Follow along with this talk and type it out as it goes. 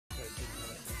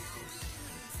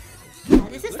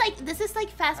This is like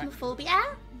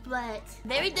phasmophobia, but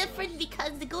very different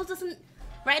because the ghost doesn't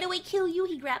right away kill you.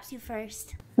 He grabs you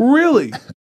first. Really?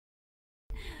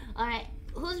 All right,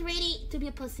 who's ready to be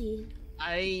a pussy?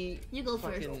 You go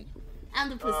first. I'm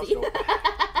the pussy.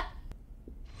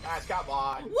 Guys, come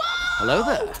on. Whoa! Hello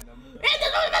there.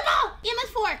 EMS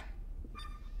 4.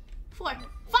 5.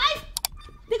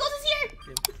 The ghost is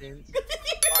here.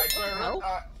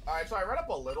 Alright, so I read up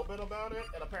a little bit about it,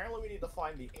 and apparently we need to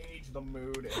find the age, the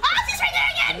mood, and... Ah, she's right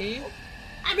there again!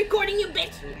 I'm recording you,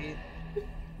 bitch!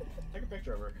 Take a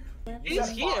picture of her. He's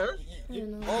here?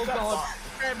 Oh god.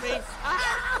 Grab me.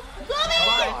 Ah! Gummy!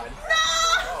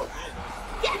 No!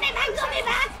 Get me back, Gummy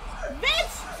back!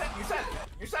 Bitch!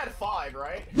 You said 5,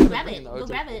 right? Grab it. Go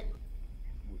grab it.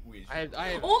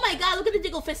 Oh my god, look at the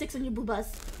jiggle physics on your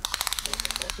boobas.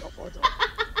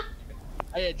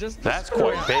 That's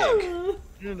quite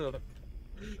big. No.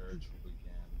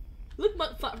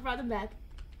 Look front and back.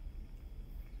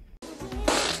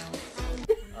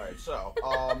 Alright, so,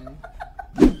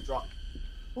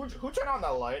 who turned on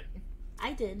that light?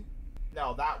 I did.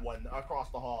 No, that one across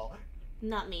the hall.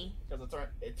 Not me. Because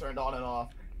it turned on and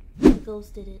off. The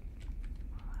ghost did it.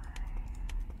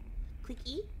 Click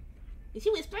E. Is he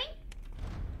whispering?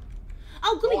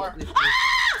 Oh, Gummy! Ah!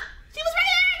 She was right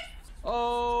there!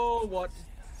 Oh, what?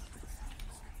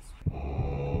 Let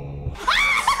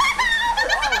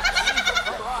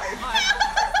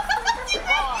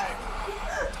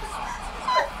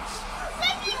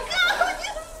me go,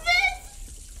 you bitch!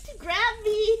 She grabbed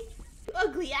me! You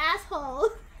ugly asshole!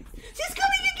 She's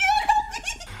coming again!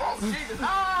 Help me! Oh, Jesus!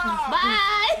 Ah!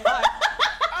 Bye! Bye!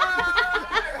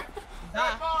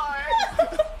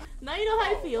 Now you know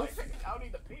how it feels. I don't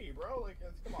need to pee, bro. Like,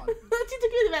 come on. She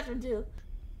took you to the bathroom too.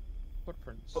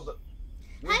 Footprints.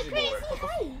 Hi, Crazy.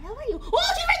 Hi. How are you?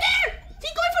 Oh, she's right there!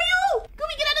 She's going for you!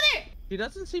 Gummy, get out of there! He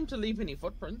doesn't seem to leave any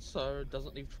footprints, so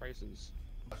doesn't leave traces.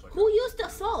 Who used the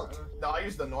salt? No, I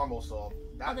used the normal salt.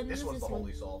 This one's the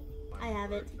holy salt. I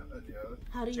have it.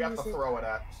 How do you use it? You have to throw it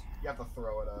at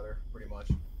her, pretty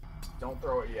much. Don't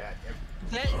throw it yet.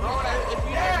 Throw it at if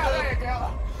you there you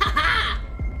go. Haha!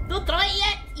 Don't throw it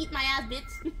yet! Eat my ass,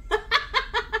 bitch.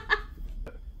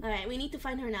 Alright, we need to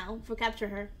find her now. For capture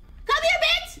her. Come here,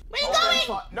 bitch! Where you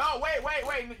going? No, wait,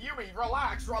 Yumi,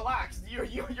 relax.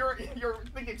 You're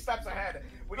thinking steps ahead.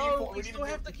 We still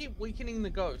have to keep weakening the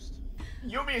ghost.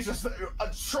 Yumi is just a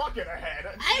trucking ahead.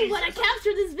 I wanna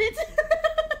capture this bitch.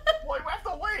 Well, you have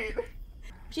to wait.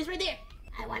 She's right there.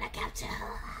 I wanna capture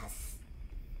us.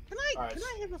 Can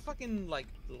I have a fucking like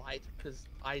light? Because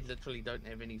I literally don't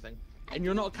have anything. And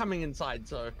you're not coming inside,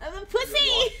 so. I'm a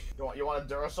pussy! You want a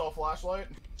Duracell flashlight?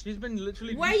 She's been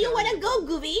literally. Where you wanna go,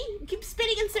 Gooby? You keep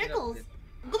spinning in circles.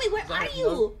 Gooby, where are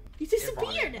you? You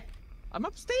disappeared. I'm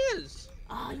upstairs.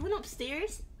 Oh, you went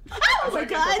upstairs? Oh my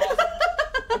god!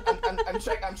 I'm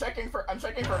checking for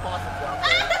faucets down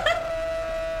there.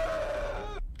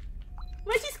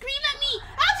 Why she scream at me?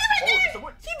 Oh, she's right there!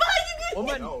 She behind you, Gooby!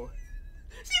 Woman! No.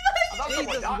 She behind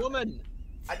you! Jesus, woman!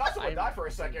 I thought someone died for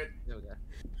a second. There we go.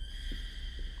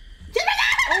 She's right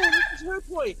there! Oh, this is her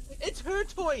toy! It's her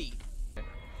toy!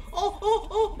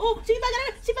 Oh! She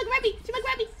might grab me! She might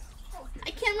grab me!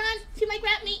 I can't run! She might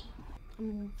grab me!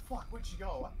 Fuck, where'd she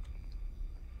go?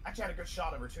 I actually had a good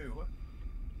shot of her too.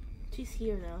 She's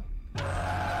here though.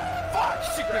 Fuck!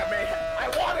 She grabbed me! I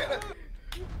want it!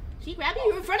 She grabbed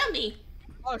you in front of me!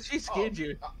 Oh, she scared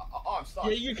you. I'm stuck.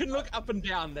 Yeah, you can look up and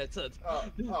down, that's it.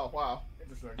 Oh, wow.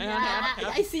 Interesting.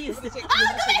 I see you. Give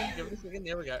it a second,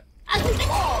 there we go.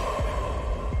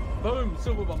 Oh! Boom,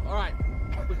 silver bomb. Alright.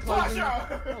 We're closing.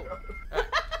 Right.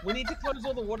 We need to close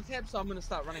all the water taps, so I'm gonna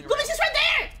start running around. Goomy's just right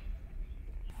there!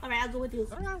 Alright, I'll go with you.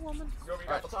 Alright, woman.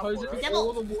 Alright, Close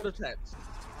all the water taps.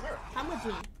 Come with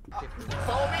me.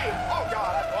 Follow me! Oh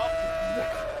god,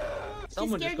 She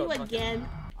scared you again.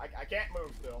 I can't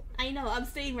move still. I know, I'm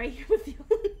staying right here with you.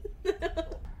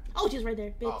 Oh, she's right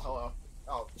there, bitch. Oh, hello.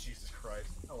 Oh, Jesus Christ.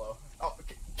 Hello. Oh,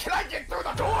 can I get through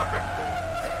the door?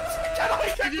 Can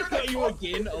I get through the door? You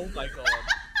again? Oh my god.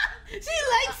 She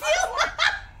likes you!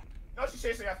 No, she's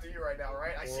chasing after you right now,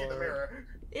 right? I see the mirror.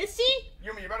 Is she?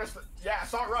 Yumi, you better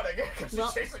start running, because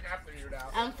she's chasing after you now.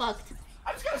 I'm fucked.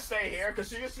 I'm just gonna stay here, because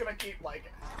she's just gonna keep,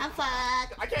 like... I'm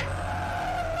fucked. I can't...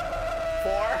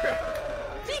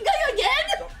 4. She got you again?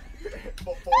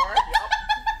 4, yep.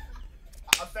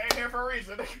 I'm staying here for a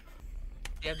reason.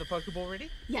 You have the Pokeball ready?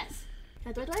 Yes.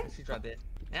 Can I throw it to her? She's right there.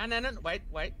 No, wait.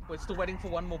 We're still waiting for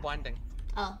one more binding.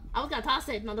 Oh, I was gonna toss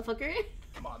it, motherfucker.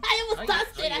 Come on. I almost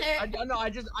tossed it at her. No, I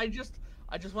just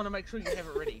want to make sure you have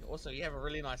it ready. Also, you have a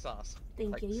really nice ass.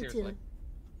 Thank you, you seriously. too.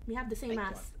 We have the same Thank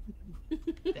ass.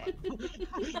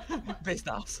 Best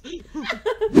ass.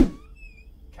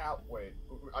 Wait,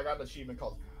 I got an achievement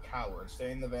called Coward.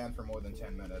 Stay in the van for more than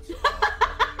 10 minutes.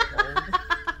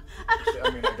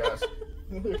 I mean, I guess.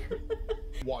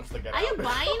 Wants to get out. Are you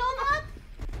buying all that?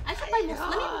 I should buy more.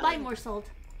 Let me buy more salt.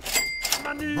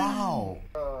 Wow.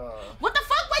 What the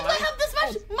fuck? Why do I have this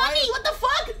much money? What the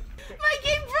fuck? My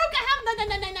game broke. I have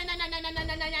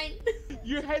 9.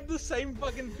 You had the same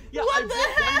fucking. Yeah, What I the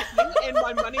bought hell? one thing and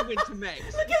my money went to max.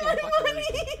 Look at my money.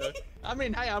 I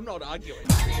mean, hey, I'm not arguing.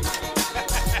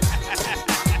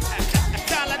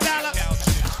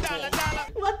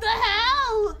 What the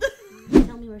hell?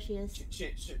 Tell me where she is.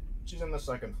 She's on the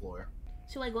second floor.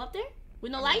 Should I go up there?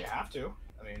 With no I mean, light? you have to.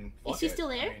 I mean, Is she still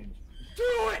there? I mean,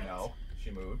 no,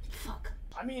 she moved. Fuck.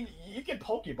 I mean, you can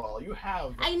Pokeball. You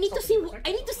have. I need to see.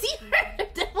 I need to see her,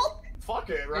 devil. Fuck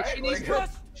it, right? She needs, Like,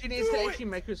 she needs to actually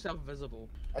make herself visible.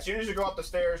 as soon as you go up the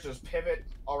stairs, just pivot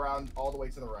around all the way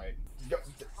to the right. Go,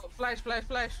 Oh, flash, flash,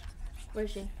 flash. Where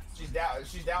is she? she's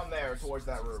down there towards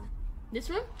that room. This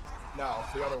room? No,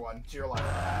 the other one. To your left.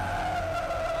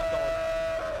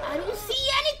 I don't see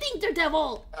anything,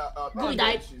 Daredevil. Gully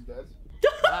died. She's dead.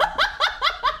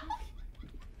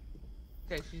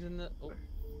 Okay, she's in the. Oh, it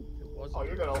was. Oh,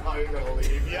 you're gonna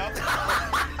leave. Yep.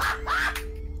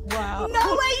 Wow.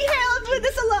 No way, Harold, with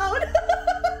this alone.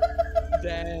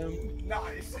 Damn.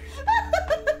 Nice.